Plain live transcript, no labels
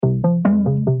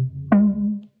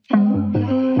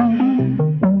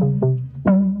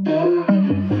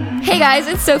guys,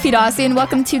 it's Sofie Dossi, and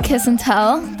welcome to Kiss and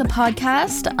Tell, the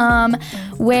podcast,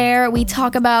 where we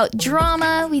talk about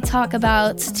drama, we talk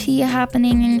about tea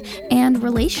happening, and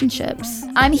relationships.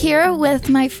 I'm here with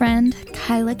my friend,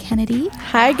 Kyla Kennedy.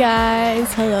 Hi,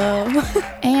 guys. Hello.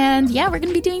 And yeah, we're going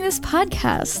to be doing this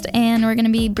podcast, and we're going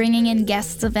to be bringing in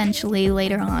guests eventually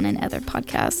later on in other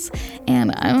podcasts,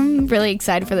 and I'm really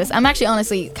excited for this. I'm actually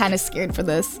honestly kind of scared for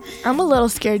this. I'm a little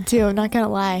scared, too. I'm not going to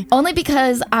lie. Only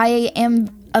because I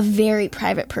am a very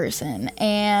private person,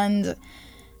 and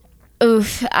I'm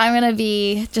gonna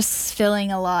be just feeling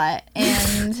a lot,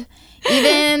 and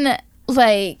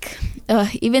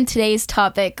even today's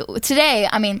topic today,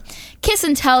 I mean, Kiss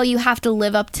and Tell, you have to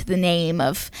live up to the name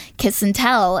of Kiss and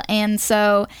Tell, and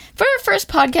so for our first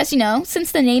podcast,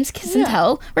 since the name's Kiss and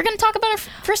Tell, we're gonna talk about our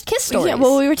first kiss stories. Yeah,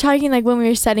 well, we were talking when we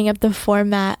were setting up the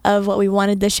format of what we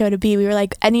wanted the show to be. We were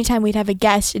like, anytime we'd have a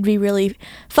guest, it'd be really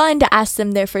fun to ask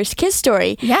them their first kiss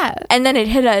story. Yeah. And then it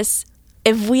hit us,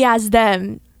 if we ask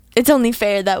them, it's only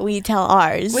fair that we tell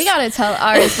ours. We gotta tell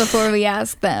ours before we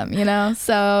ask them,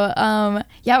 So,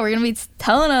 we're gonna be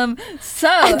telling them.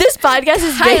 So this podcast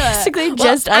is basically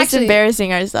just us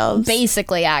embarrassing ourselves.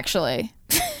 Basically, actually.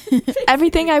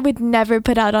 Everything I would never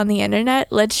put out on the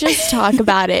internet, let's just talk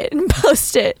about it and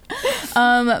post it.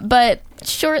 But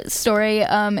short story,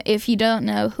 if you don't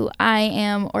know who I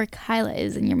am or Kyla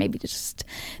is, and you're maybe just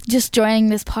joining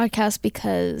this podcast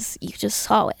because you just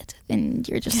saw it and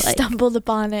you're just stumbled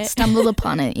upon it,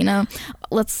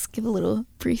 let's give a little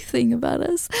brief thing about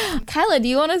us. Kyla, do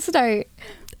you want to start?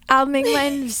 I'll make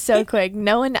mine so quick.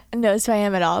 No one knows who I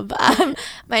am at all. But,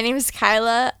 my name is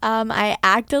Kyla. I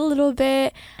act a little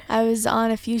bit. I was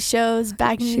on a few shows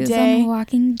back in the day. She was on The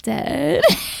Walking Dead.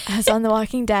 I was on The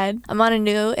Walking Dead. I'm on a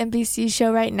new NBC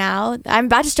show right now. I'm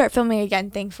about to start filming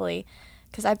again, thankfully,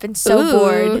 because I've been so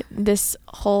bored. This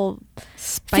whole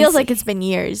feels like it's been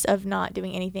years of not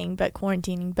doing anything but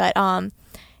quarantining. But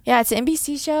yeah, it's an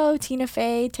NBC show, Tina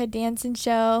Fey, Ted Danson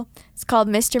show. It's called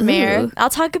Mr. Mayor.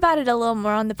 I'll talk about it a little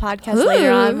more on the podcast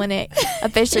later on when it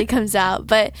officially comes out.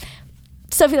 But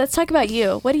Sofie, let's talk about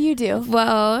you. What do you do?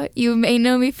 Well, you may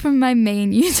know me from my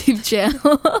main YouTube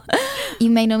channel. You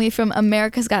may know me from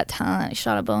America's Got Talent. I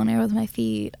shot a bow and arrow with my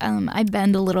feet. I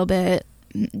bend a little bit.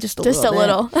 Just a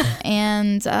little.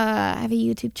 And I have a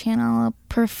YouTube channel,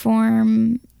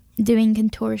 perform doing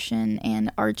contortion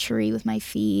and archery with my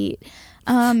feet.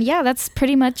 That's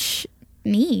pretty much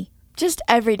me. Just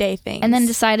everyday things. And then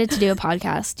decided to do a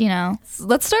podcast,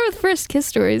 Let's start with first kiss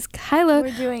stories. Kyla,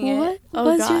 we're doing it. What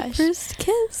was your first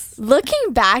kiss?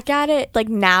 Looking back at it,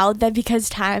 now that because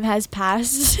time has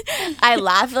passed, I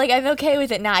laugh. I'm okay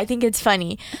with it now. I think it's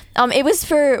funny. It was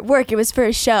for work. It was for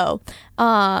a show.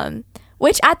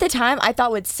 Which at the time I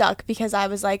thought would suck because I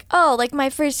was like,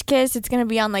 my first kiss, it's going to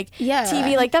be on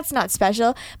TV. That's not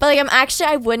special. But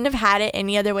I wouldn't have had it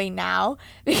any other way now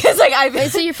because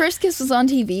so your first kiss was on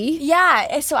TV?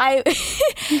 Yeah. So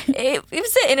it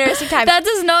was an interesting time. That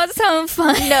does not sound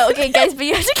fun. No. Okay, guys, but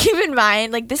you have to keep in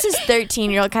mind, this is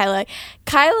 13-year-old Kyla.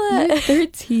 You're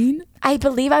 13? I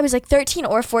believe I was 13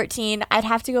 or 14. I'd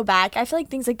have to go back. I feel like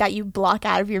things like that you block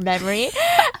out of your memory.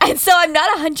 And so I'm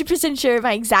not 100% sure of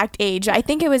my exact age. I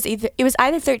think it was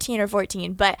either 13 or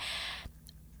 14, but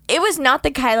it was not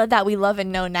the Kyla that we love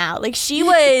and know now. She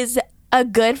was a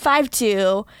good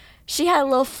 5'2". She had a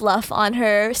little fluff on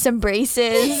her, some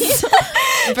braces.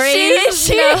 She was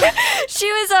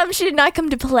she did not come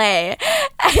to play.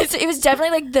 It was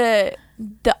definitely the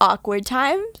awkward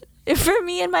time for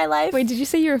me in my life. Wait, did you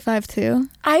say you were 5'2"?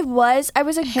 I was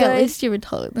a good... At least you were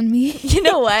taller than me. You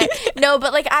know what? No,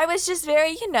 but I was just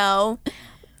very,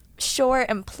 short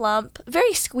and plump,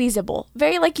 very squeezable,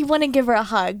 very you want to give her a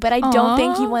hug, but I don't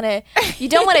think you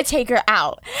don't want to take her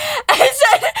out. And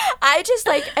so I just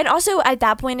and also at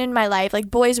that point in my life,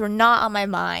 boys were not on my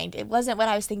mind. It wasn't what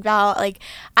I was thinking about.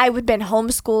 I would been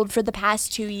homeschooled for the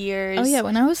past 2 years. Oh yeah,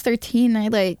 when I was 13,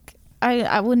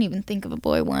 I wouldn't even think of a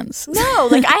boy once. No,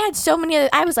 I had so many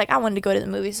I was I wanted to go to the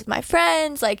movies with my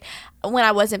friends, when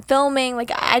I wasn't filming, my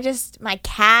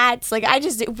cats,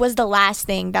 it was the last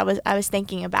thing that I was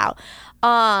thinking about.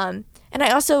 And I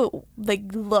also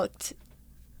looked,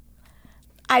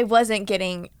 I wasn't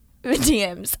getting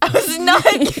DMs. I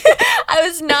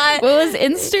was not. What was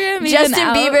Instagram? Justin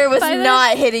Bieber was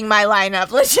not hitting my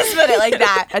lineup. Let's just put it like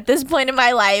that. At this point in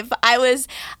my life, I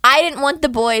didn't want the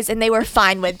boys, and they were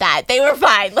fine with that. They were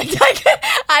fine.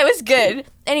 I was good.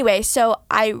 Anyway, so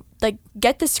I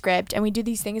get the script, and we do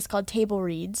these things called table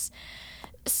reads.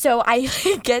 so I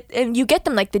you get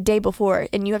them like the day before,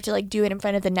 and you have to like do it in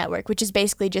front of the network, which is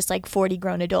basically just like 40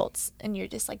 grown adults, and you're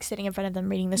just like sitting in front of them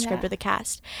reading the script with the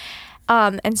cast.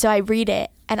 And so I read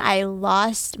it, and I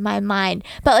lost my mind.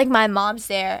 But like my mom's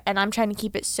there, and I'm trying to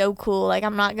keep it so cool. Like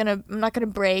I'm not gonna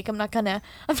break. I'm not gonna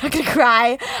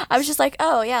cry. I was just like,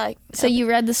 oh yeah. Like, so you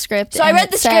read the script. So I read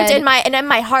the script in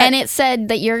my heart, and it said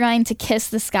that you're going to kiss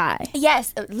the sky.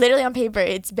 Yes, literally on paper.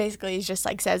 It's just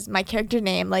like says my character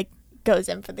name like goes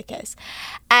in for the kiss,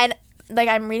 and like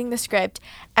I'm reading the script,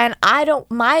 and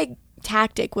my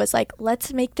tactic was like,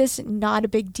 let's make this not a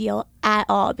big deal at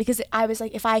all, because I was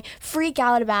like, if I freak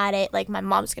out about it, like my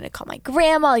mom's gonna call my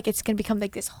grandma, like it's gonna become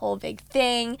like this whole big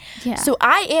thing. So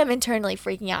I am internally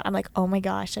freaking out. I'm like, oh my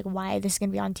gosh, like why is this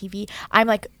gonna be on TV? I'm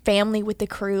like family with the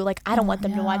crew, like I don't want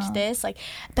them to watch this, like,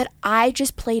 but I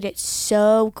just played it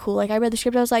so cool. Like I read the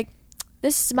script, I was like,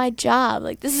 this is my job.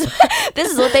 Like this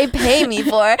is what they pay me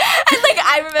for. And like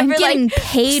I remember like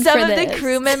paid some for of this. the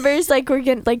crew members like were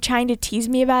like trying to tease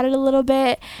me about it a little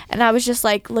bit, and I was just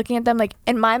like looking at them like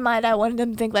in my mind I wanted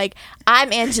them to think like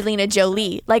I'm Angelina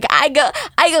Jolie. Like I go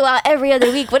out every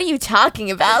other week. What are you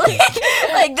talking about?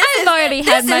 Like this I've already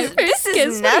had my first this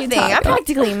kiss. is nothing. I'm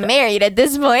practically married at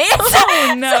this point.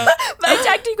 Oh no. So my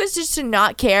tactic was just to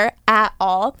not care at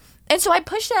all. And so I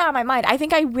pushed it out of my mind. I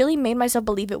think I really made myself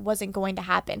believe it wasn't going to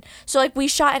happen. So, like, we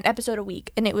shot an episode a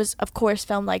week. And it was, of course,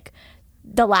 filmed, like,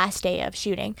 the last day of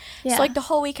shooting. So, like, the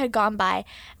whole week had gone by.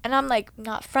 And I'm, like,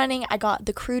 not fronting. I got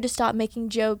the crew to stop making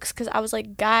jokes. Because I was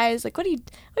like, guys, like, what are you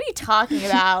talking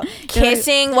about?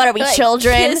 Kissing? What are we, like,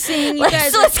 children? Kissing,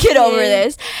 let's get over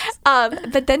this.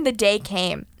 But then the day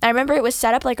came. I remember it was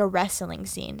set up like a wrestling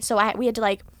scene. So I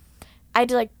had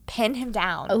to like pin him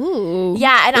down. Ooh.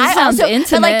 Yeah, and I also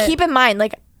intimate. but like keep in mind,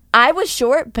 like I was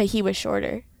short, but he was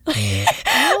shorter.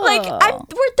 Like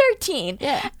we're 13.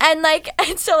 Yeah. And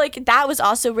so like that was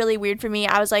also really weird for me.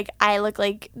 I was like, I look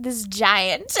like this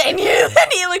giant and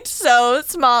he looked so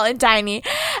small and tiny.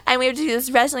 And we have to do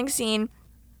this wrestling scene.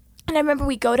 And I remember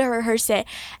we go to rehearse it,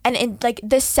 and in like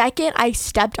the second I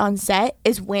stepped on set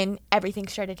is when everything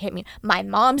started to hit me. My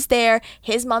mom's there,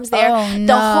 his mom's there,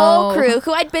 the whole crew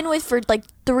who I'd been with for like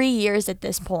 3 years at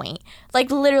this point, like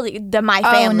literally my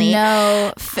family. Oh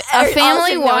no, a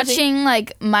family watching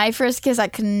like my first kiss. I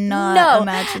could not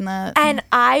imagine that. And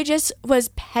I just was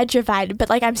petrified, but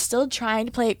like I'm still trying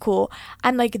to play it cool.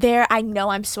 I'm like there. I know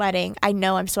I'm sweating.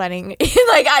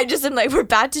 Like I just am like we're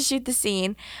about to shoot the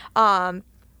scene.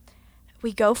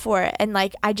 We go for it, and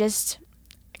like I just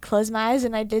closed my eyes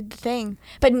and I did the thing.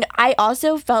 But I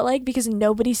also felt like because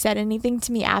nobody said anything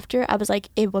to me after, I was like,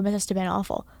 it must have been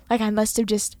awful. Like I must have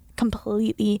just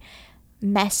completely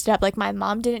messed up. Like my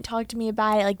mom didn't talk to me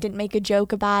about it, like didn't make a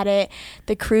joke about it.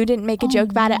 The crew didn't make a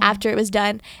joke about it after it was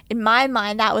done. In my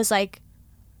mind, that was like,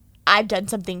 I've done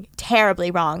something terribly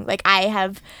wrong. Like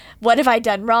what have I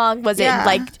done wrong? Was it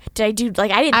like, did I do, like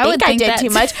I didn't think I did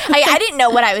too much. I didn't know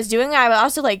what I was doing. I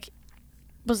also like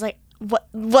was like,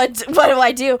 what do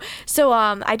I do? So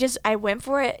I went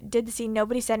for it, did the scene.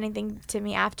 Nobody said anything to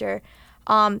me after.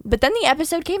 But then the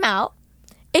episode came out.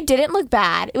 It didn't look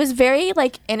bad. It was very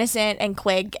like innocent and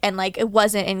quick, and like it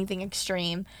wasn't anything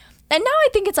extreme. And now I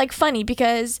think it's like funny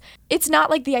because it's not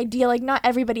like the ideal, like not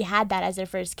everybody had that as their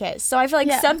first kiss. So I feel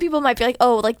like some people might be like,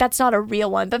 oh, like that's not a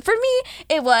real one. But for me,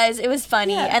 it was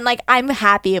funny. And like I'm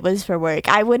happy it was for work.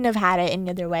 I wouldn't have had it any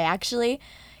other way actually.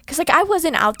 Because, like, I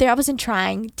wasn't out there. I wasn't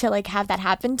trying to, like, have that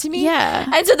happen to me. Yeah.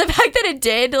 And so the fact that it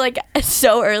did, like,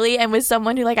 so early and with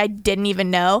someone who, like, I didn't even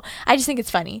know, I just think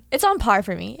it's funny. It's on par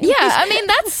for me. Yeah, I mean,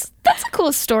 that's a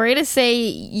cool story to say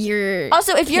your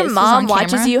Also, if your mom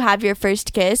watches you have your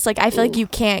first kiss, like, I feel like you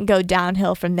can't go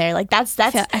downhill from there. Like, that's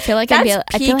I feel like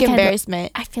peak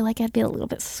embarrassment. I feel like I'd be a little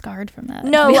bit scarred from that.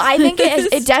 No, I think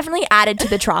it definitely added to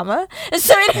the trauma.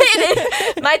 So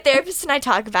my therapist and I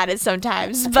talk about it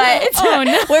sometimes, but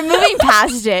we're moving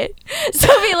past it.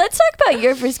 Sophie, let's talk about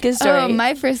your first kiss story. Oh,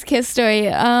 my first kiss story.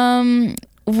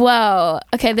 Well,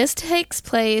 okay, this takes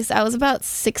place, I was about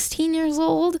 16 years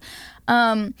old.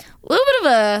 A little bit of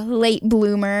a late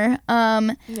bloomer.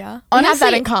 Yeah. Honestly, have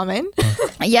that in common.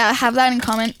 Yeah, I have that in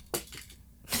common.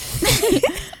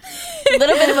 A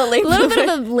little bit of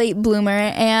a late bloomer.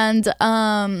 And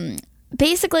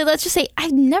basically, let's just say I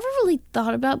never really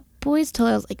thought about boys till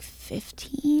I was like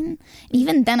 15. And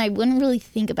even then, I wouldn't really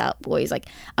think about boys. Like,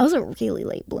 I was a really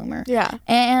late bloomer. Yeah.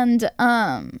 And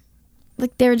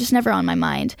like they were just never on my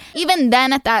mind. Even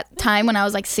then, at that time when I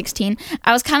was like 16,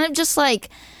 I was kind of just like,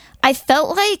 I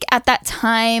felt like at that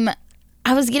time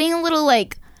I was getting a little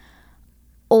like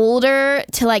older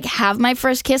to like have my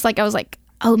first kiss. Like I was like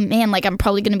oh man, like I'm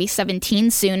probably going to be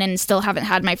 17 soon and still haven't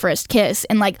had my first kiss.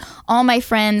 And like all my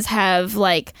friends have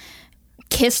like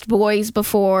kissed boys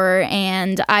before,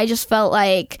 and I just felt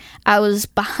like I was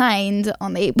behind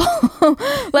on the 8 ball.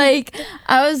 Like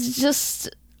I was just,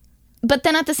 but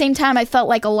then at the same time I felt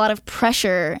like a lot of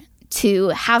pressure to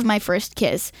have my first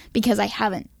kiss because I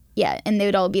haven't yet. And they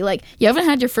would all be like, you haven't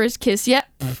had your first kiss yet?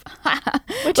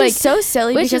 Which is so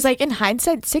silly because like in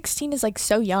hindsight 16 is like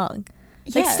so young.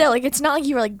 Like still, like it's not like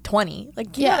you were like 20.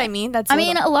 Like you know what I mean? I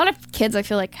mean, a lot of kids I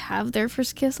feel like have their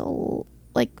first kiss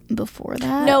like before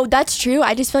that. No, that's true.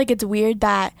 I just feel like it's weird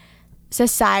that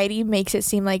society makes it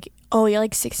seem like, oh, you're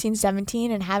like 16,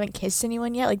 17 and haven't kissed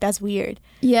anyone yet. Like that's weird.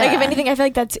 Yeah. Like if anything, I feel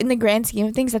like that's in the grand scheme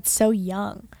of things, that's so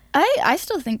young. I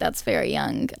still think that's very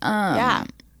young. Yeah.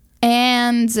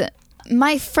 And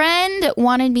my friend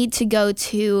wanted me to go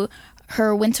to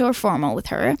her winter formal with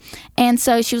her. And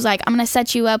so she was like, I'm going to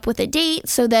set you up with a date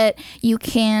so that you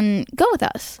can go with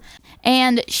us.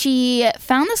 And she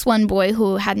found this one boy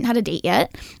who hadn't had a date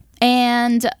yet.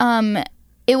 And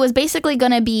it was basically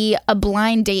going to be a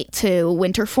blind date to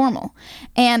winter formal.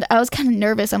 And I was kind of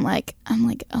nervous. I'm like, oh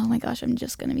my gosh, I'm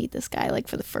just going to meet this guy like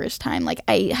for the first time. Like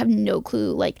I have no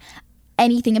clue like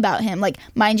anything about him. Like,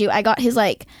 mind you, I got his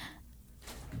like,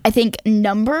 I think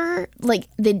number like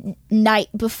the night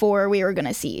before we were going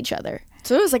to see each other.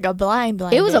 So it was like a blind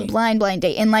date. It was a blind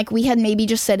date. And like we had maybe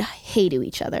just said hey to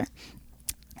each other.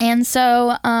 And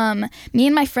so me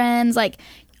and my friends like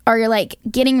are like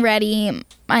getting ready.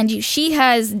 Mind you, she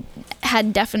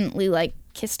had definitely like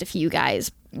kissed a few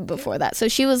guys before that. So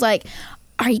she was like,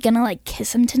 are you gonna like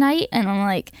kiss him tonight? And I'm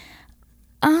like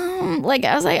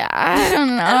I was like, I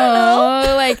don't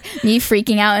know. Like me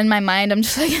freaking out in my mind. I'm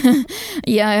just like,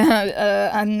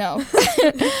 no.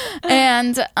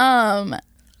 And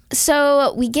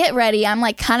so we get ready. I'm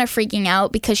like kind of freaking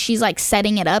out because she's like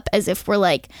setting it up as if we're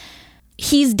like,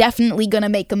 he's definitely gonna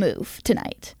make a move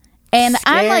tonight. And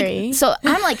scary.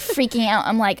 I'm like freaking out.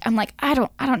 I'm like I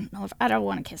don't know if I don't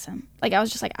want to kiss him. Like I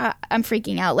was just like I'm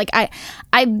freaking out. Like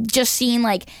I've just seen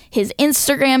like his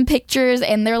Instagram pictures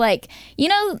and they're like you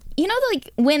know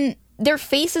like when their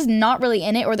face is not really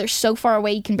in it or they're so far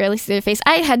away you can barely see their face.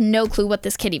 I had no clue what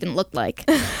this kid even looked like.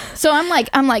 So I'm like,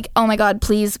 oh my God,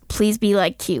 please be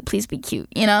like cute. Please be cute,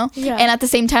 you know? Yeah. And at the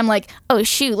same time, like, oh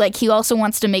shoot, like he also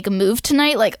wants to make a move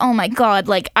tonight. Like, oh my God,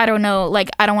 like, I don't know, like,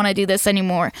 I don't want to do this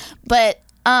anymore. But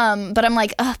I'm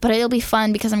like, but it'll be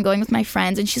fun because I'm going with my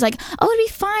friends. And she's like, oh, it'll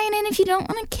be fine. And if you don't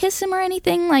want to kiss him or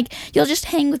anything, like, you'll just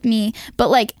hang with me. But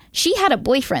like, she had a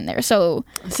boyfriend there. So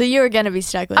you were going to be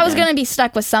stuck with him. I was going to be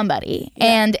stuck with somebody. Yeah.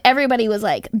 And everybody was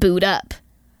like booed up.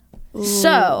 Ooh,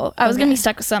 so I was going to be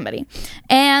stuck with somebody.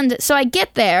 And so I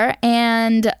get there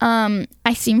and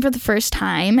I see him for the first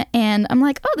time. And I'm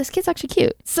like, oh, this kid's actually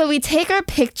cute. So we take our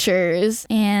pictures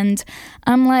and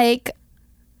I'm like,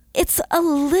 it's a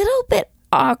little bit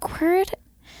awkward.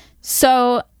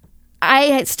 So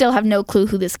I still have no clue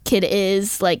who this kid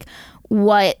is, like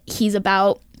what he's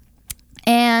about.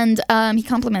 And he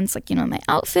compliments like, you know, my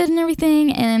outfit and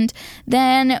everything. And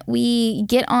then we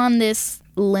get on this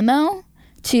limo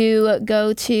to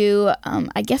go to,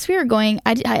 I guess we were going,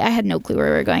 I had no clue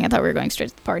where we were going. I thought we were going straight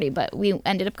to the party, but we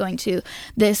ended up going to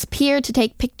this pier to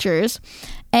take pictures.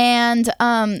 And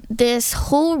this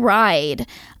whole ride,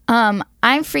 I'm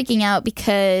freaking out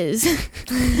because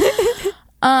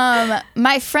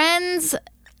my friend's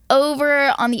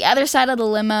over on the other side of the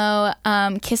limo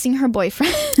kissing her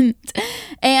boyfriend.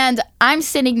 And I'm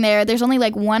sitting there. There's only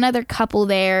like one other couple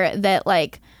there that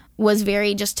like was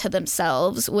very just to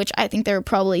themselves, which I think they were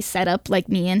probably set up like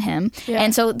me and him. Yeah.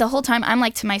 And so the whole time I'm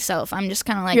like to myself. I'm just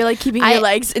kind of like, you're like keeping your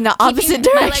legs in the opposite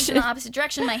direction. My legs in the opposite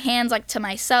direction. My hands like to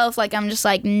myself. Like I'm just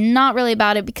like not really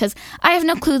about it because I have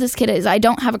no clue who this kid is. I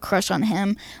don't have a crush on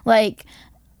him. Like,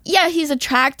 yeah, he's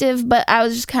attractive, but I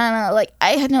was just kind of like,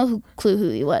 I had no clue who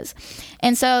he was.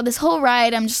 And so this whole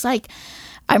ride, I'm just like,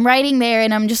 I'm riding there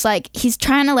and I'm just like, he's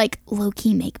trying to like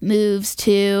low-key make moves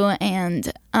too.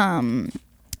 And I'm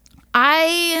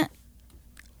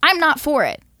not for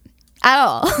it at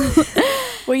all.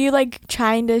 Were you like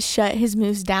trying to shut his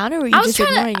moves down or were you just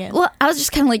ignoring it? Well, I was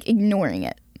just kind of like ignoring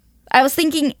it. I was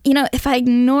thinking, you know, if I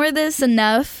ignore this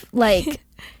enough, like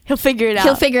he'll figure it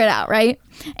out, right?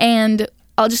 And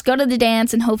I'll just go to the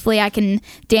dance and hopefully I can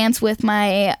dance with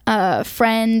my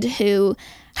friend who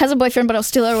has a boyfriend, but I'll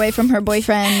steal her away from her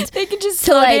boyfriend. They can just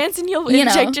slow dance and you'll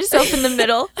inject yourself in the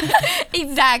middle.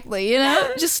 Exactly, you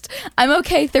know? Just, I'm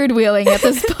okay third wheeling at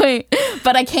this point,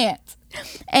 but I can't.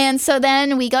 And so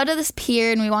then we go to this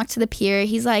pier and we walk to the pier.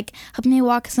 He's like helping me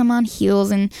walk because I'm on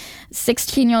heels, and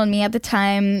 16-year-old me at the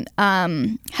time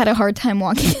had a hard time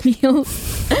walking in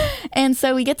heels. And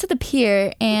so we get to the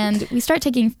pier and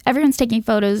everyone's taking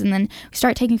photos, and then we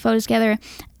start taking photos together.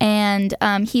 And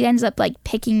he ends up like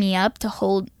picking me up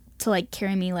to like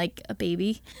carry me like a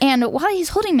baby. And while he's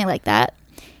holding me like that,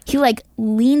 he like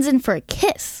leans in for a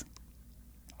kiss.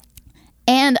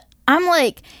 And I'm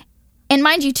like, and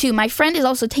mind you too, my friend is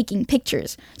also taking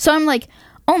pictures. So I'm like,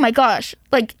 oh my gosh,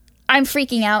 like I'm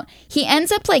freaking out. He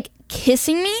ends up like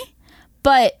kissing me,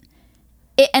 but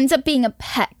it ends up being a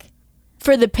peck.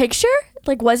 For the picture?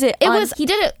 Like, was it? He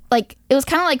did it like, it was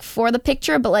kind of like for the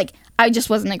picture, but like I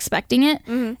just wasn't expecting it.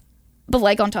 Mm-hmm. But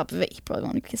like on top of it, he probably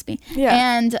wanted to kiss me.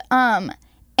 Yeah.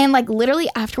 And like literally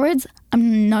afterwards,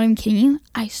 I'm not even kidding you,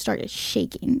 I started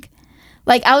shaking.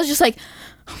 Like I was just like,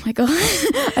 oh my God,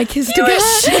 I kissed a guy.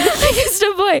 I kissed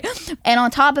a boy. And on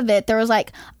top of it, there was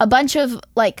like a bunch of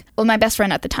like, well, my best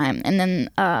friend at the time, and then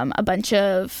a bunch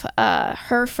of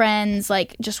her friends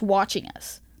like just watching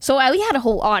us. So we had a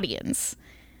whole audience.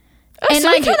 Oh, and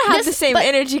so we kind of have the same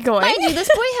energy going. Mind you, this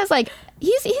boy has like,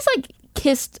 he's like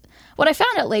kissed. What I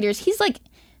found out later is he's like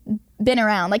been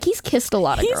around. Like he's kissed a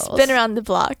lot of girls. He's been around the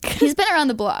block. He's been around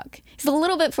the block. He's a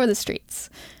little bit for the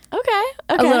streets. Okay.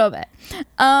 A little bit.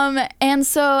 And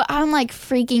so I'm like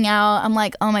freaking out. I'm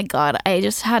like, oh my God, I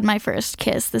just had my first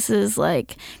kiss. This is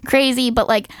like crazy. But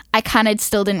like, I kind of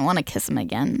still didn't want to kiss him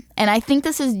again. And I think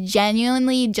this is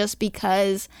genuinely just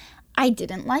because I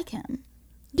didn't like him.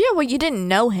 Yeah, well, you didn't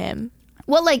know him.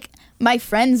 Well, like, my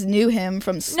friends knew him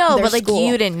from No, their but like school,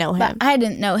 you didn't know him. But I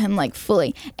didn't know him like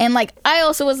fully. And like, I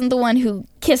also wasn't the one who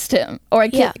kissed him. Or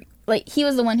like, he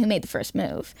was the one who made the first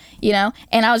move, you know?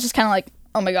 And I was just kind of like,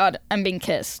 oh my God, I'm being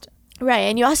kissed. Right,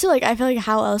 and you also like, I feel like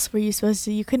how else were you supposed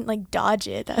to? You couldn't like dodge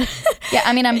it. Yeah,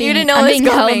 I mean, I'm being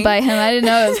held by him. I didn't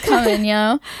know it was coming, you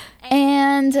know.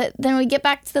 And then we get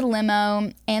back to the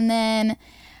limo, and then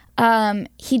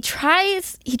he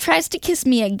tries to kiss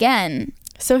me again.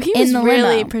 So he was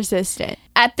really persistent.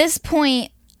 At this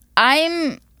point,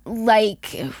 I'm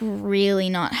like really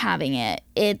not having it.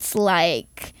 It's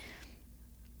like,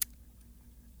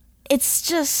 it's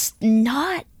just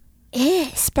not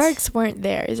it. Sparks weren't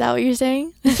there. Is that what you're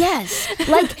saying? Yes.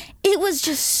 Like, it was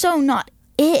just so not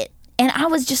it. And I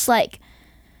was just like,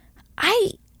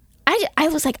 I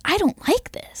was like, I don't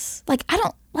like this. Like, I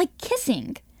don't like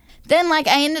kissing. Then, like,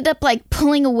 I ended up, like,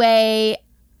 pulling away,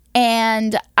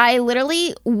 and I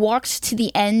literally walked to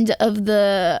the end of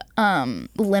the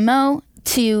limo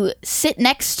to sit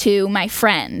next to my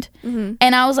friend. Mm-hmm.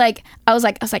 And I was like,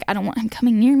 I don't want him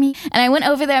coming near me. And I went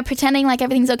over there pretending like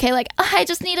everything's okay. Like, oh, I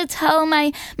just need to tell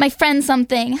my friend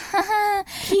something.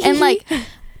 And like,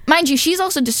 mind you, she's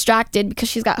also distracted because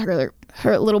she's got her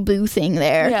little boo thing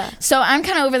there. Yeah. So I'm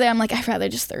kind of over there. I'm like, I'd rather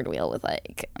just third wheel with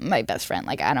like my best friend.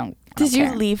 Like, I don't Did you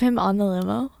care. leave him on the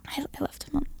limo? I left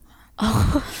him on.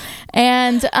 Oh.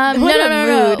 And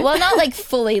no. Well, not like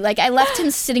fully. Like, I left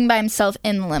him sitting by himself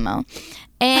in the limo.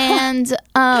 And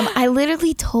I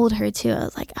literally told her too. I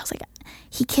was like,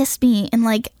 he kissed me, and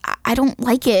like I don't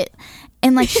like it.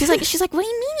 And like she's like, what do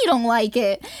you mean you don't like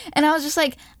it? And I was just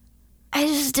like, I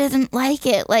just didn't like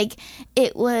it. Like,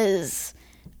 it was.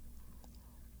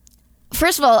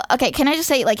 First of all, okay, can I just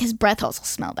say, like, his breath also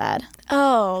smelled bad.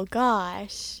 Oh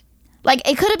gosh. Like,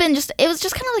 it could have been just, it was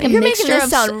just kind of like a mixture of... You're making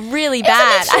this sound really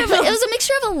bad. It was a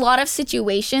mixture of a lot of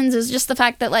situations. It was just the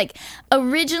fact that, like,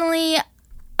 originally,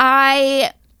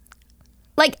 I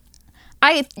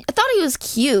thought he was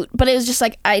cute, but it was just,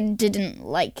 like, I didn't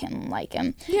like him.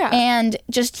 Yeah. And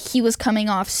just, he was coming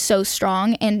off so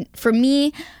strong. And for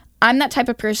me, I'm that type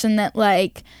of person that,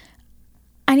 like...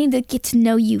 I need to get to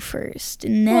know you first,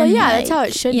 and then, well, yeah, like, that's how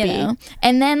it should be. Know?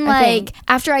 And then, like,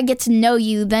 after I get to know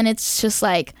you, then it's just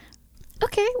like,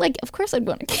 okay, like, of course I'd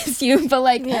want to kiss you, but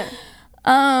like, yeah.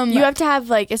 You have to have,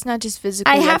 like, it's not just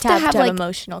physical. You have to have like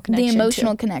emotional connection. The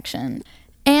emotional connection.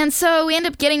 And so we end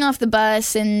up getting off the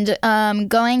bus and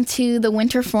going to the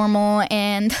winter formal,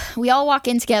 and we all walk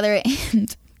in together.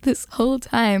 And this whole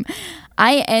time,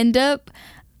 I end up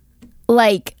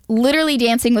like literally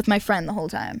dancing with my friend the whole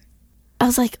time. I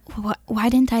was like, why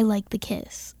didn't I like the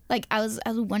kiss? Like, I was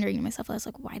wondering to myself, I was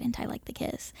like, why didn't I like the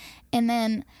kiss? And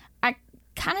then I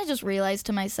kind of just realized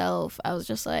to myself, I was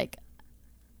just like,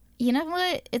 you know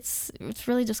what? It's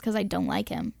really just because I don't like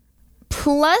him.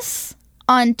 Plus,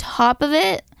 on top of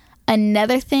it,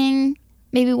 another thing,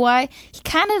 maybe why, he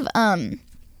kind of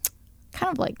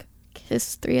like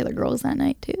kissed 3 other girls that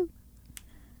night too.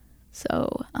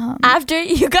 So after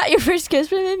you got your first kiss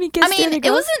from him, he kissed. I mean, it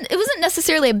wasn't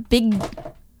necessarily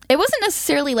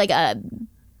like a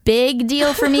big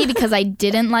deal for me because I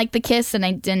didn't like the kiss and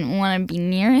I didn't want to be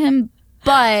near him.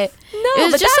 But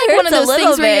it was just like one of those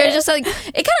things where you're just like,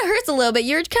 it kind of hurts a little bit.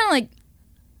 You're kind of like,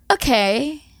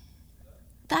 okay,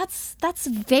 that's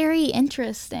very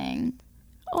interesting.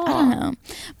 Aww. I don't know.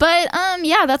 But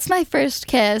yeah, that's my first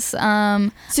kiss.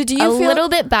 So do you feel a little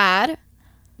bit bad,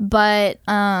 but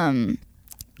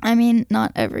I mean,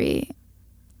 not every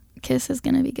kiss is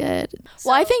gonna be good. So.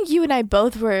 Well, I think you and I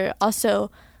both were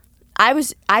also. I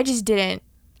just didn't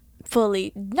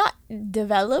fully not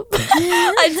develop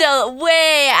until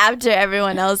way after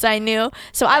everyone else I knew.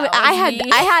 So I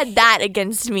had that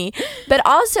against me, but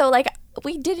also like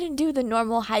we didn't do the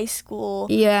normal high school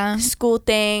school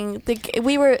thing. Like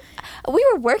we were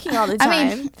working all the time.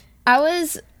 I mean, I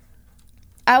was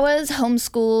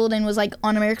homeschooled and was like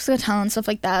on America's Got Talent and stuff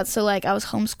like that. So like I was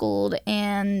homeschooled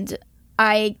and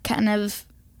I kind of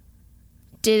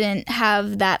didn't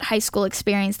have that high school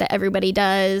experience that everybody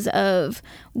does of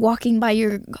walking by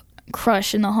your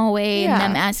crush in the hallway and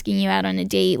them asking you out on a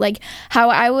date. Like how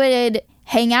I would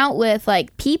hang out with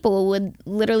like people would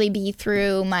literally be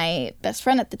through my best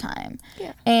friend at the time.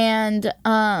 Yeah. And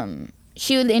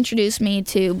she would introduce me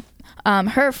to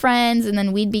her friends and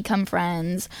then we'd become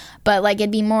friends, but like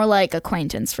it'd be more like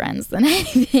acquaintance friends than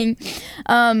anything.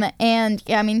 And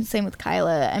yeah, I mean, same with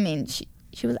Kyla. I mean,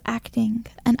 she was acting,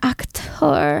 an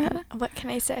actor. What can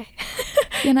I say?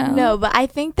 You know? No, but I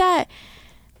think that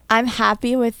I'm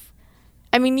happy with,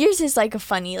 I mean, yours is like a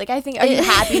funny, like I think, are you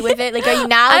happy with it? Like, are you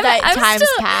now that time's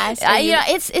passed? Yeah,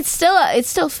 it's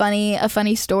still funny, a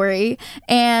funny story.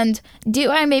 And do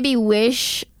I maybe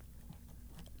wish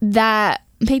that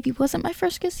maybe wasn't my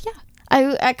first kiss? Yeah.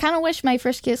 I kind of wish my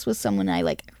first kiss was someone I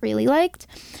like really liked.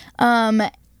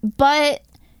 But,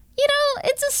 you know,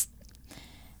 it does,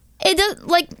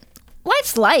 like,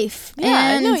 life's life.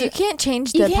 Yeah, no, you can't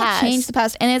change the past. You can't change the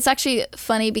past. And it's actually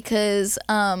funny because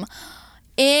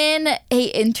in a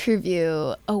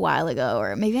interview a while ago,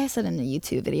 or maybe I said in a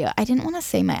YouTube video, I didn't want to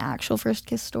say my actual first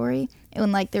kiss story.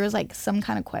 When, like, there was, like, some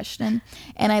kind of question.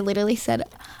 And I literally said,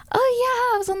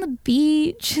 oh, yeah, I was on the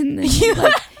beach. And then you,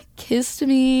 like, kissed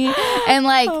me. And,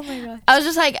 like, oh my gosh. I was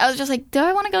just like, do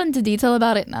I want to go into detail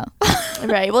about it? No.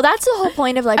 Right. Well, that's the whole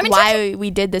point of, like, I mean, why we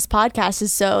did this podcast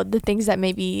is so the things that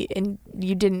maybe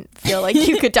you didn't feel like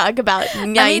you could talk about,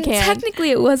 now you can. Technically,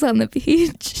 it was on the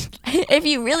beach. If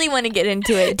you really want to get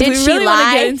into it. Did she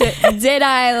lie? Did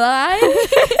I lie?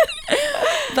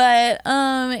 But,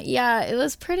 yeah, it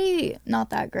was pretty not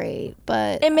that great.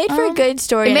 But it made for a good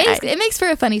story. It makes for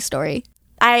a funny story.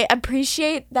 I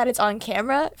appreciate that it's on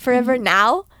camera forever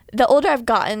now. The older I've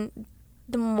gotten,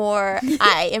 the more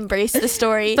I embrace the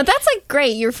story. But that's like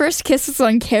great. Your first kiss is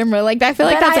on camera. Like I feel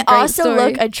like that's a great story. I also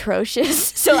look atrocious,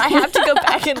 so I have to go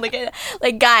back and look at it.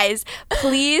 Like, guys,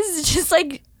 please just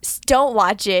like don't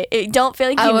watch it. Don't feel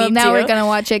like you need to. Now we're gonna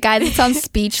watch it, guys. It's on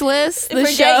Speechless. The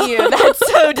Forget show. You. That's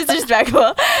so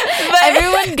disrespectful. But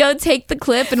everyone go take the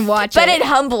clip and watch it. But it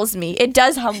humbles me. It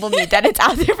does humble me that it's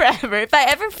out there forever. If I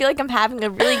ever feel like I'm having a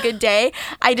really good day,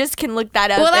 I just can look that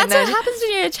up. Well, that's what happens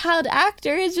when you're a child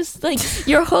actor. It's just like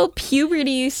your whole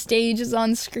puberty stage is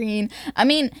on screen. I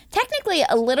mean, technically,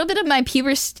 a little bit of my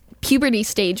puberty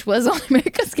stage was on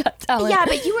America's Got Talent. Yeah,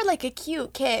 but you were like a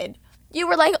cute kid. You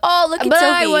were like, oh, look at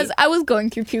Sofie. I was going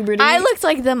through puberty. I looked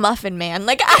like the Muffin Man.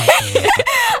 Like,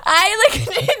 I like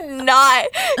did not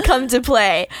come to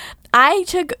play. I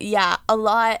took, a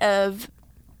lot of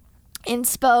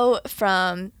inspo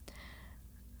from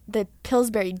the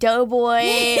Pillsbury Doughboy,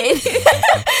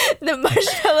 the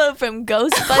marshmallow from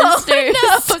Ghostbusters.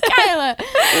 Oh, no, Kyla.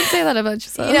 Don't say that about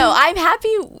yourself. You know,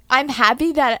 I'm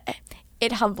happy that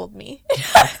it humbled me.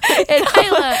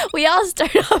 Kyla. We all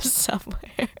start off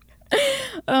somewhere.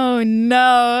 Oh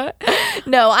no.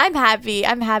 No, I'm happy.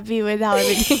 I'm happy with how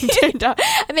everything turned out.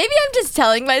 Maybe I'm just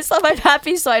telling myself I'm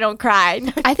happy so I don't cry.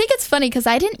 I think it's funny because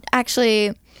I didn't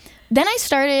actually. Then I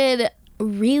started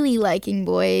really liking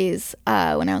boys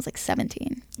when I was like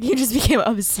 17. You just became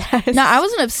obsessed. No, I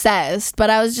wasn't obsessed, but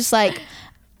I was just like,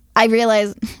 I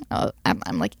realized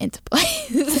I'm like into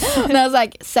boys when I was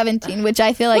like 17, which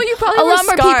I feel like you probably a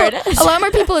lot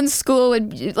more people in school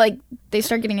would like they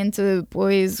start getting into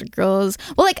boys or girls.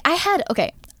 Well, like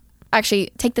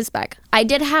actually take this back. I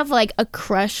did have like a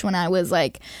crush when I was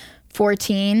like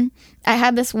 14. I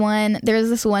had there was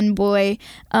this one boy.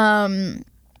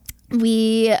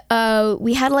 We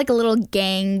had like a little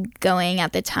gang going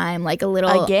at the time, like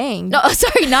a gang. No,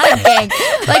 sorry, not a gang.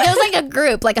 Like it was like a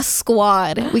group, like a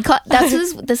squad.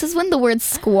 This is when the word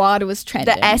squad was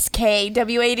trending. The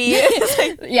SKWAD.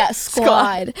 Yeah,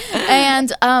 squad.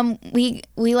 And we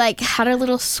like had our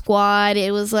little squad.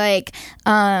 It was like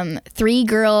 3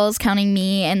 girls counting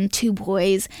me and 2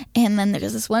 boys, and then there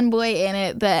was this one boy in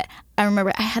it that I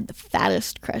remember I had the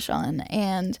fattest crush on,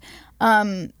 and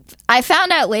I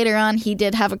found out later on he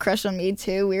did have a crush on me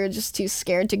too. We were just too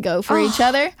scared to go for each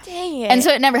other. Dang it. And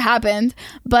so it never happened.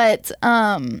 But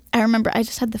I remember I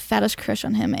just had the fattest crush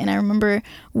on him. And I remember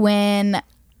when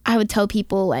I would tell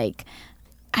people like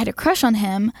I had a crush on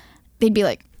him, they'd be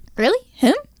like, really?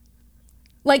 Him?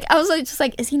 Like, I was like, just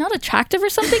like, is he not attractive or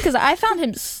something? Because I found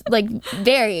him like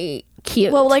very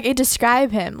cute. Well, like,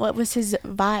 describe him. What was his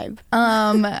vibe?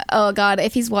 Oh God,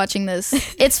 if he's watching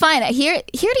this, it's fine. He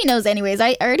already knows anyways.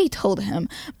 I already told him.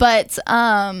 But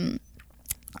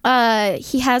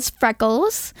he has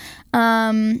freckles.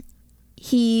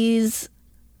 He's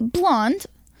blonde.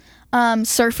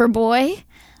 Surfer boy.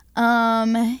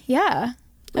 Yeah.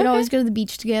 We'd always go to the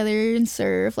beach together and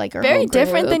surf, like our Very whole group.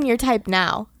 different than your type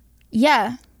now.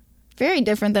 Yeah. Very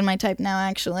different than my type now,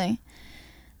 actually.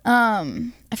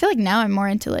 I feel like now I'm more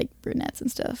into like brunettes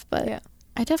and stuff, but yeah.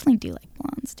 I definitely do like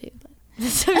blondes too. But.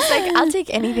 So it's like, I'll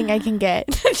take anything I can get.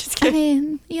 Just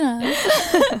kidding. I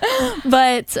mean,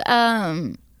 but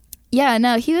yeah,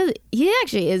 no, he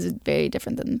actually is very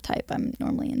different than the type I'm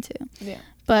normally into. Yeah.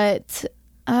 But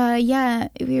yeah,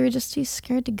 we were just too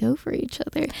scared to go for each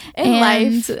other. In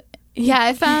life. Yeah,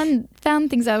 I found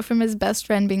things out from his best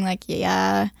friend being like,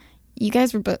 yeah, you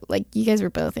guys were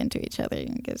both into each other. You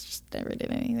guys just never did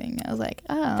anything. I was like,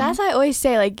 oh. That's what I always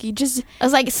say. Like, you just. I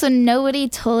was like, so nobody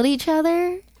told each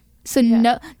other. So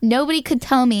nobody could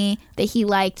tell me that he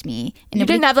liked me. And you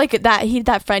didn't have like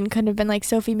that friend couldn't have been like,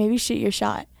 Sophie, maybe shoot your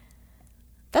shot.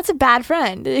 That's a bad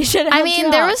friend. They should have. I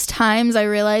mean, there was times I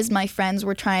realized my friends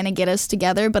were trying to get us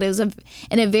together, but it was in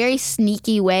a very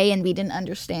sneaky way, and we didn't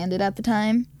understand it at the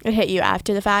time. It hit you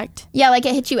after the fact? Yeah, like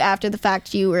it hit you after the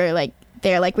fact. You were like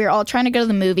there, like we were all trying to go to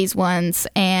the movies once,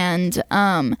 and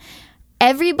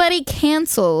everybody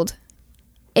canceled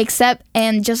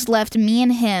and just left me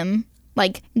and him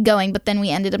like going, but then we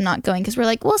ended up not going because we're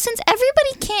like, well, since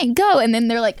everybody can't go, and then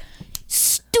they're like,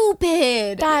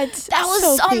 stupid. That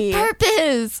was Sophie. on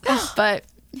purpose. But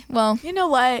well, you know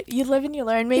what? You live and you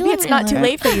learn. Maybe it's not too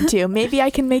late for you two. Maybe I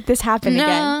can make this happen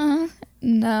again.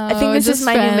 No, I think this is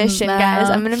my new mission, guys.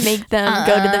 I'm gonna make them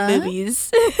go to the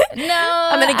movies. No,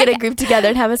 I'm gonna get a group together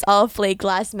and have us all flake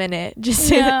last minute.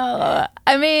 No,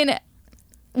 I mean,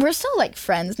 we're still like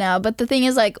friends now, but the thing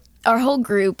is, like, our whole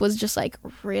group was just like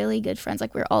really good friends.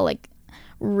 Like, we're all like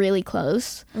really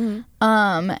close.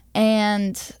 Mm-hmm.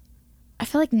 And I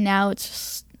feel like now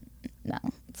it's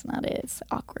not it. It's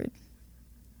awkward.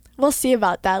 We'll see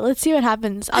about that. Let's see what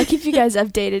happens. I'll keep you guys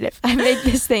updated if I make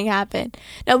this thing happen.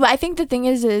 No, but I think the thing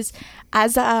is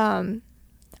as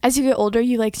you get older,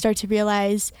 you like start to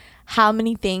realize how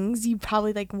many things you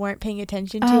probably like weren't paying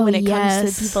attention to when it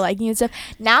comes to people liking you and stuff.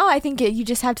 Now I think you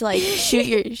just have to like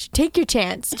take your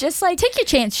chance. Just like take your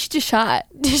chance, shoot your shot.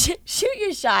 Shoot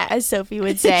your shot, as Sophie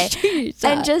would say.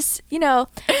 And just,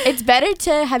 it's better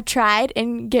to have tried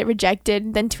and get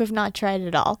rejected than to have not tried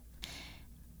at all.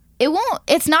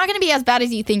 It's not going to be as bad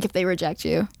as you think if they reject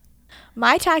you.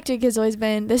 My tactic has always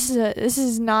been, this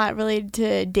is not related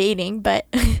to dating, but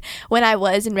when I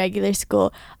was in regular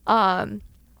school,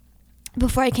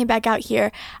 before I came back out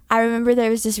here, I remember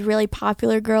there was this really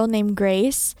popular girl named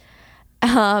Grace,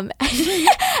 and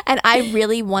I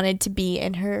really wanted to be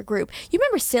in her group. You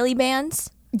remember Silly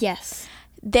Bands? Yes.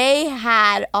 They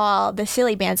had all the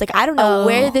Silly Bands. Like, I don't know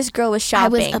where this girl was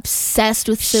shopping. I was obsessed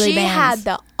with Silly Bands. She had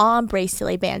the ombre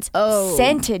Silly Bands.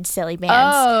 Scented Silly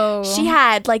Bands. She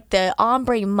had, like, the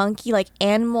ombre monkey, like,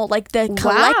 animal, like, the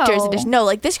collector's edition. No,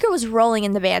 like, this girl was rolling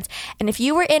in the bands. And if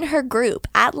you were in her group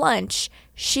at lunch,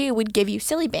 she would give you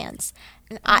Silly Bands.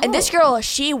 And this girl,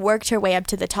 she worked her way up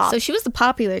to the top. So she was the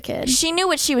popular kid. She knew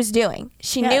what she was doing.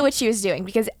 She knew what she was doing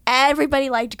because everybody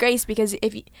liked Grace, because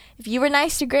if you were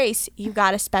nice to Grace, you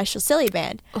got a special Silly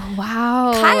Band.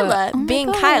 Wow. Kyla,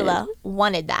 Kyla,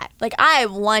 wanted that. Like, I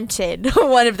wanted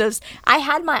one of those. I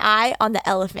had my eye on the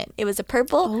elephant. It was a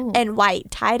purple and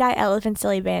white tie-dye elephant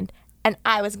Silly Band, and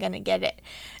I was gonna get it.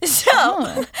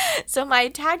 So my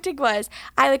tactic was,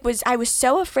 I was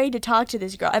so afraid to talk to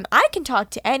this girl, and I can talk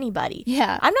to anybody.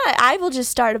 Yeah. I will just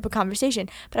start up a conversation,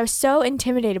 but I was so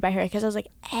intimidated by her because I was like,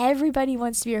 everybody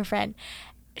wants to be her friend.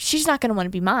 She's not gonna want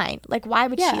to be mine. Like, why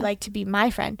would she like to be my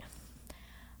friend?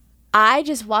 I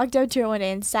just walked up to her one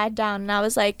day and sat down, and I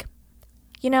was like,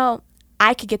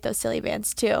 I could get those Silly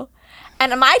Bands too.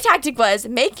 And my tactic was,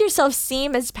 make yourself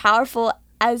seem as powerful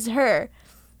as her,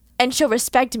 and she'll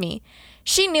respect me.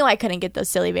 She knew I couldn't get those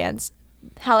Silly Bands.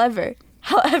 However,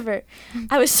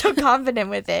 I was so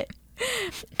confident with it.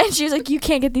 And she was like, you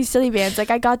can't get these Silly Bands. Like,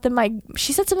 I got them.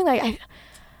 She said something like,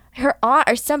 her aunt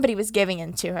or somebody was giving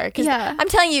them to her. Because I'm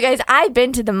telling you guys, I've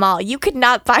been to the mall. You could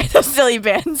not buy those Silly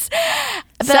Bands.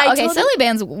 But silly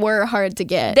bands were hard to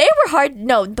get. They were hard.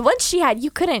 No, the ones she had,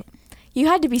 you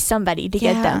had to be somebody to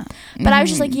get them. But I was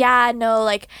just like, yeah, no,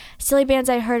 like silly bands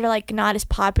I heard are like not as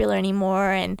popular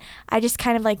anymore, and I just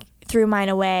kind of like threw mine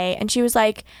away. And she was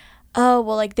like, oh,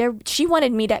 well, like she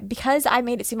wanted me to, because I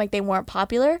made it seem like they weren't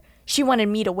popular, she wanted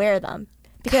me to wear them.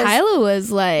 Because Kyla was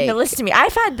like, no, listen to me.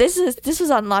 I've had this was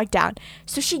on lockdown,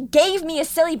 so she gave me a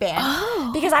silly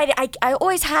band because I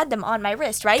always had them on my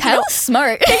wrist, right? Kyla's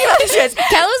smart.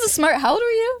 Kyla's a smart. How old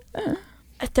were you?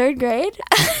 3rd grade,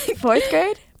 4th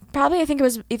grade, probably. I think it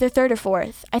was either 3rd or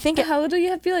 4th. I think. How old do you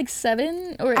have to be? Like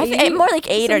 7 or 8? More like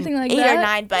 8 or like 8 or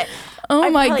 9, but. Oh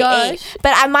my gosh! 8.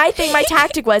 But my thing, my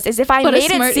tactic was, is if I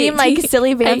made it seem like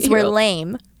silly bands were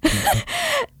lame.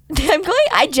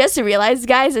 I just realized,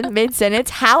 guys, in mid-sentence,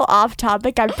 how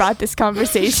off-topic I brought this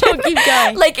conversation. Keep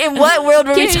going. Like, in what world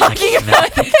were we talking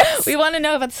about this? We want to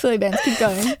know about the silly bands. Keep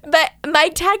going. But my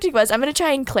tactic was, I'm going to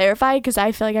try and clarify, because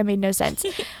I feel like I made no sense.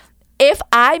 If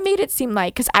I made it seem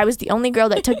like, because I was the only girl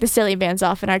that took the silly bands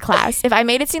off in our class, if I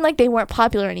made it seem like they weren't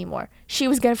popular anymore, she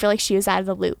was going to feel like she was out of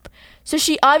the loop. So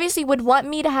she obviously would want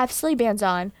me to have silly bands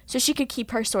on so she could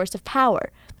keep her source of power.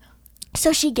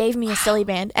 So she gave me a silly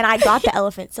band, and I got the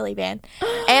elephant silly band,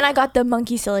 and I got the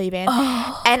monkey silly band,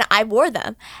 and I wore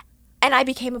them, and I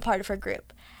became a part of her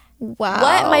group. Wow.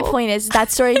 What my point is, that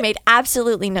story made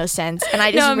absolutely no sense, and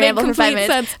I just rambled for 5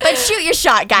 minutes. Sense. But shoot your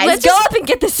shot, guys. Go up and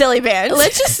get the silly band.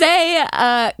 Let's just say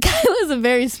Kyla's a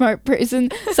very smart person.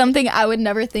 Something I would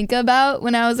never think about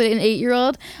when I was an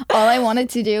 8-year-old. All I wanted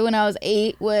to do when I was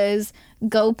 8 was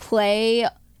go play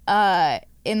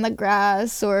in the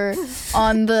grass or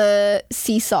on the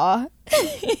seesaw.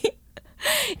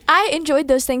 I enjoyed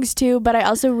those things too, but I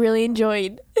also really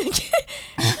enjoyed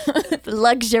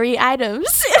luxury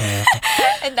items.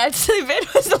 And that silly band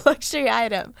was a luxury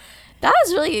item. That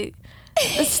was really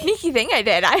a sneaky thing I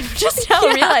did. I'm just now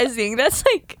realizing that's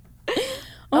like,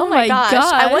 oh my gosh.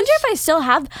 I wonder if I still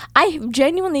have. I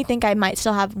genuinely think I might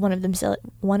still have one of them.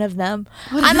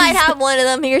 I might have one of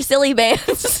them here silly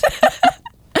bands.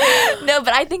 No,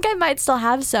 but I think I might still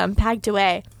have some packed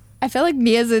away. I feel like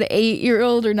me as an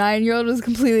 8-year-old or 9-year-old was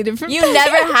completely different. You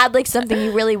never had like something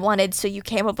you really wanted, so you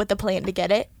came up with a plan to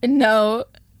get it? No.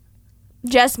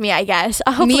 Just me, I guess.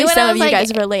 Hopefully some of you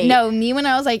guys relate. No, me when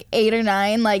I was like 8 or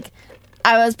 9, like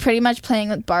I was pretty much playing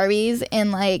with Barbies,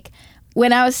 and like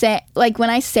when I say it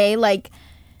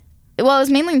was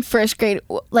mainly in 1st grade.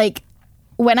 Like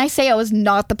when I say I was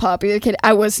not the popular kid,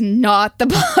 I was not the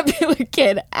popular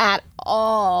kid at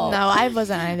all. No, I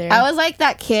wasn't either. I was like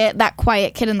that kid, that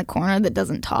quiet kid in the corner that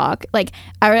doesn't talk. Like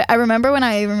I remember when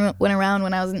I went around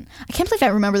when I was in, I can't believe I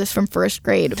remember this from 1st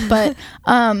grade, but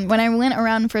when I went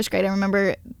around in 1st grade, I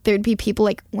remember there'd be people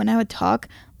like when I would talk,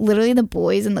 literally the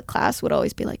boys in the class would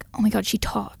always be like, oh my God, she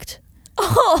talked.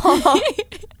 Oh.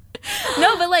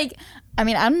 No, but like, I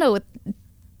mean, I don't know what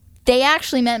they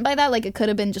actually meant by that. Like it could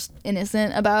have been just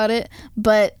innocent about it,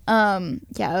 but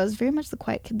yeah, I was very much the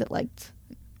quiet kid that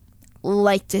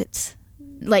liked it,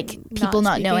 like people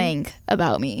not knowing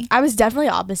about me. I was definitely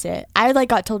opposite. I like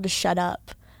got told to shut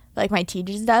up, like my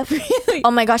teachers and stuff. Really?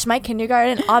 Oh my gosh, my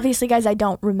kindergarten, obviously guys, I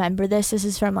don't remember this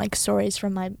is from like stories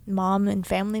from my mom and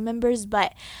family members,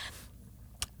 but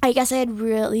I guess I had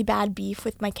really bad beef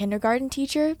with my kindergarten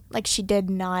teacher. Like she did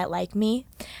not like me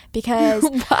because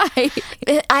why?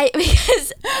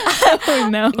 Because oh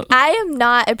no, I am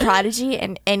not a prodigy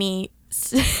in any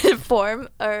form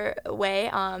or way.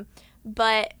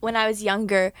 But when I was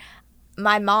younger,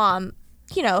 my mom,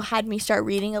 had me start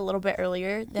reading a little bit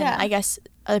earlier than I guess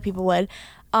other people would.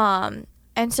 And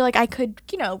so like I could,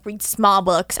 read small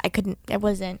books. It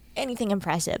wasn't anything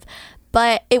impressive,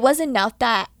 but it was enough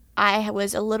that I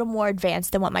was a little more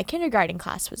advanced than what my kindergarten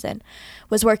class was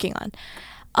working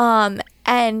on.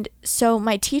 And so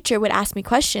my teacher would ask me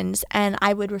questions and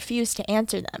I would refuse to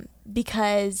answer them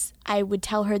because I would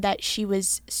tell her that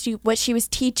what she was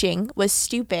teaching was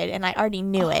stupid and I already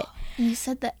knew it. You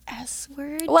said the S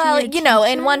word? Well,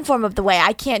 in one form of the way.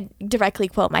 I can't directly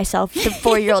quote myself. The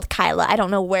 4-year-old Kyla, I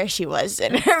don't know where she was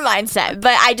in her mindset,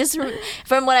 but I just,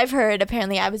 from what I've heard,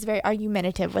 apparently I was very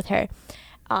argumentative with her.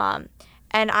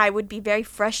 And I would be very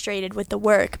frustrated with the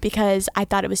work because I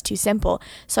thought it was too simple.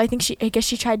 So I guess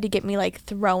she tried to get me like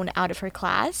thrown out of her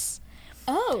class.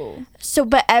 Oh. So,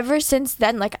 but ever since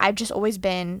then, like I've just always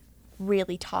been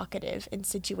really talkative in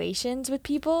situations with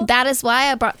people. That is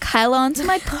why I brought Kyla onto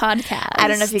my podcast. I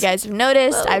don't know if you guys have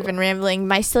noticed. I've been rambling.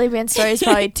 My silly band story is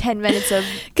probably 10 minutes of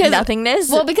nothingness.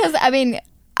 Well, because I mean,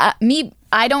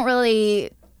 I don't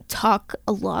really talk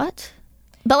a lot.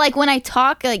 But like when I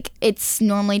talk, like it's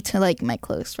normally to like my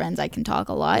close friends. I can talk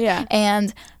a lot. Yeah.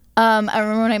 And I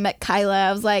remember when I met Kyla,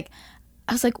 I was like,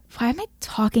 I was like, why am I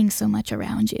talking so much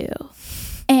around you?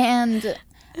 And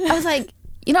I was like,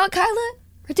 you know what, Kyla?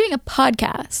 We're doing a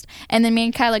podcast. And then me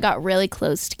and Kyla got really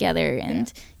close together,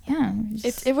 and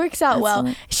it works out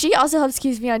well. She also helps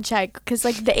keep me on check because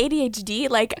like the ADHD,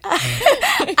 like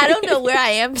I don't know where I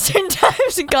am certain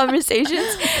times in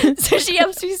conversations, so she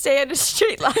helps me stay in a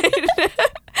straight line.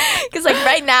 Because like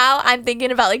right now I'm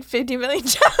thinking about like 50 million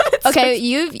jobs. Okay,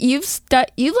 you've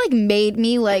like made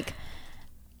me like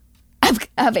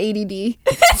have ADD.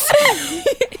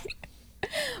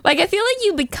 Like, I feel like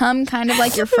you become kind of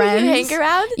like your friends. You hang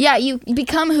around? Yeah, you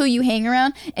become who you hang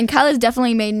around. And Kyla's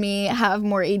definitely made me have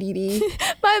more ADD.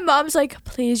 My mom's like,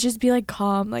 please just be like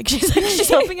calm. Like she's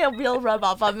hoping it will rub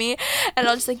off on me. And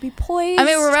I'll just like be poised. I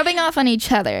mean, we're rubbing off on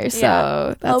each other,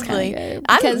 so that's hopefully. Good.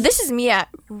 Because this is me at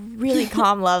really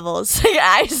calm levels.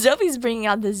 Like, Sophie's bringing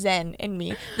out the Zen in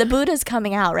me. The Buddha's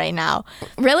coming out right now.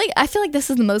 Really? I feel like this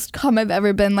is the most calm I've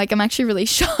ever been. Like, I'm actually really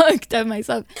shocked at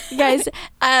myself. You guys,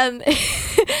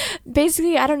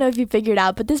 basically, I don't know if you figured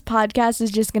out, but this podcast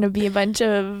is just going to be a bunch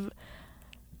of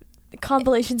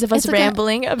compilations of us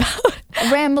rambling about...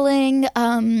 Rambling.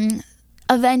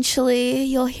 Eventually,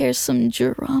 you'll hear some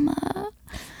drama.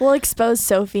 We'll expose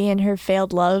Sophie and her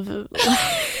failed love.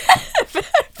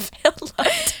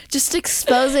 Just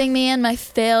exposing me and my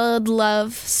failed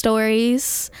love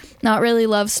stories. Not really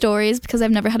love stories because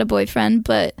I've never had a boyfriend,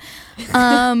 but,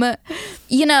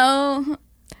 you know,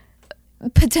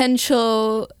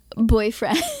 potential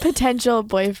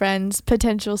boyfriends,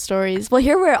 potential stories. Well,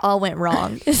 here where it all went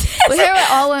wrong.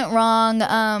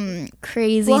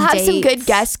 Crazy We'll have dates. Some good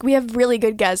guests. We have really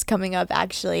good guests coming up,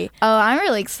 actually. Oh, I'm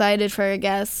really excited for our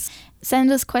guests.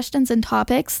 Send us questions and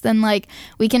topics, then like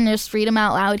we can just read them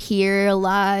out loud here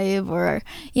live, or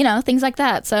you know, things like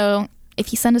that. So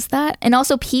if you send us that, and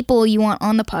also people you want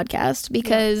on the podcast,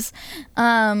 because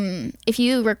if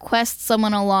you request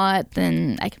someone a lot,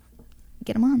 then I can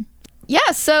get them on.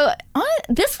 Yeah, so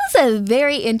this was a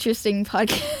very interesting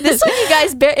podcast. This one, you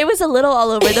guys, it was a little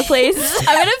all over the place.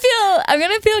 I'm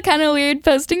gonna feel kind of weird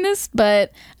posting this,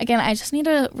 but again, I just need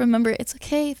to remember it's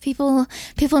okay if people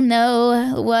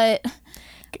know what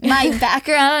my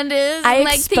background is.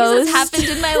 Things that's happened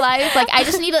in my life. Like, I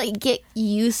just need to like get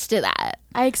used to that.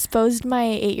 I exposed my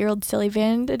 8-year-old silly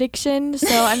band addiction,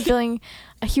 so I'm feeling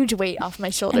a huge weight off my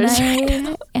shoulders.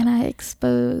 And I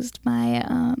exposed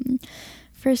my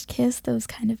first kiss that was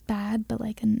kind of bad, but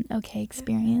like an okay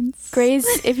experience. Grace,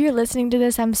 if you're listening to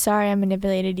this, I'm sorry I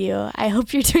manipulated you. I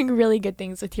hope you're doing really good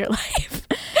things with your life.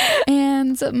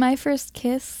 And my first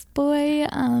kiss, boy,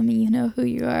 you know who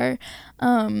you are.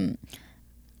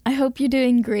 I hope you're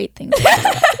doing great things with your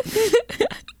life.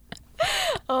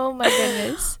 Oh my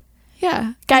goodness.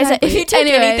 Yeah. Guys, if you take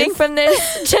anything from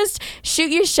this, just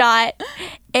shoot your shot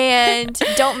and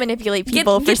don't manipulate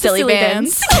people for silly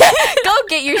bands. Go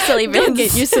get your silly bands. Go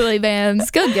get your silly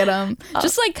bands. Go get them.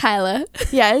 Just like Kyla.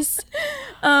 Yes.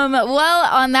 Well,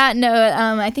 on that note,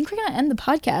 I think we're going to end the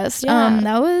podcast. Yeah.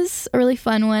 That was a really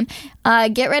fun one.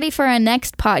 Get ready for our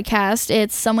next podcast.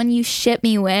 It's someone you ship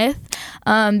me with.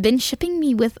 Been shipping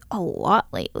me with a lot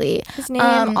lately. His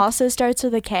name also starts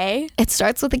with a K. It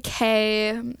starts with a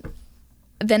K,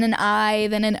 then an I,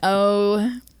 then an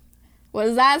O. What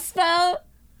does that spell?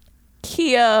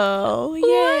 Kyo.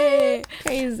 Yay.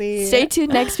 Crazy. Stay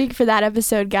tuned next week for that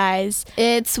episode, guys.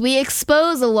 We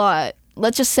expose a lot.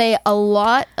 Let's just say a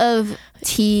lot of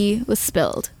tea was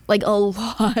spilled. Like, a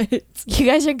lot. You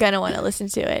guys are going to want to listen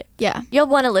to it. Yeah. You'll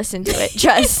want to listen to it.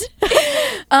 Trust.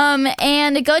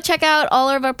 And go check out all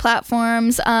of our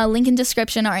platforms. Link in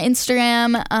description, our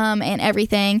Instagram, and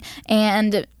everything.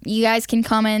 And you guys can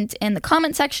comment in the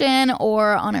comment section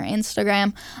or on our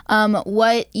Instagram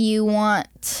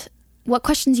what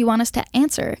questions you want us to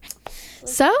answer.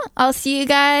 So I'll see you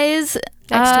guys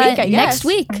next week, I guess. Next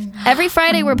week. Every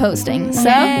Friday we're posting. So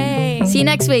see you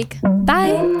next week.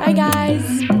 Bye. Bye,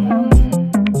 guys.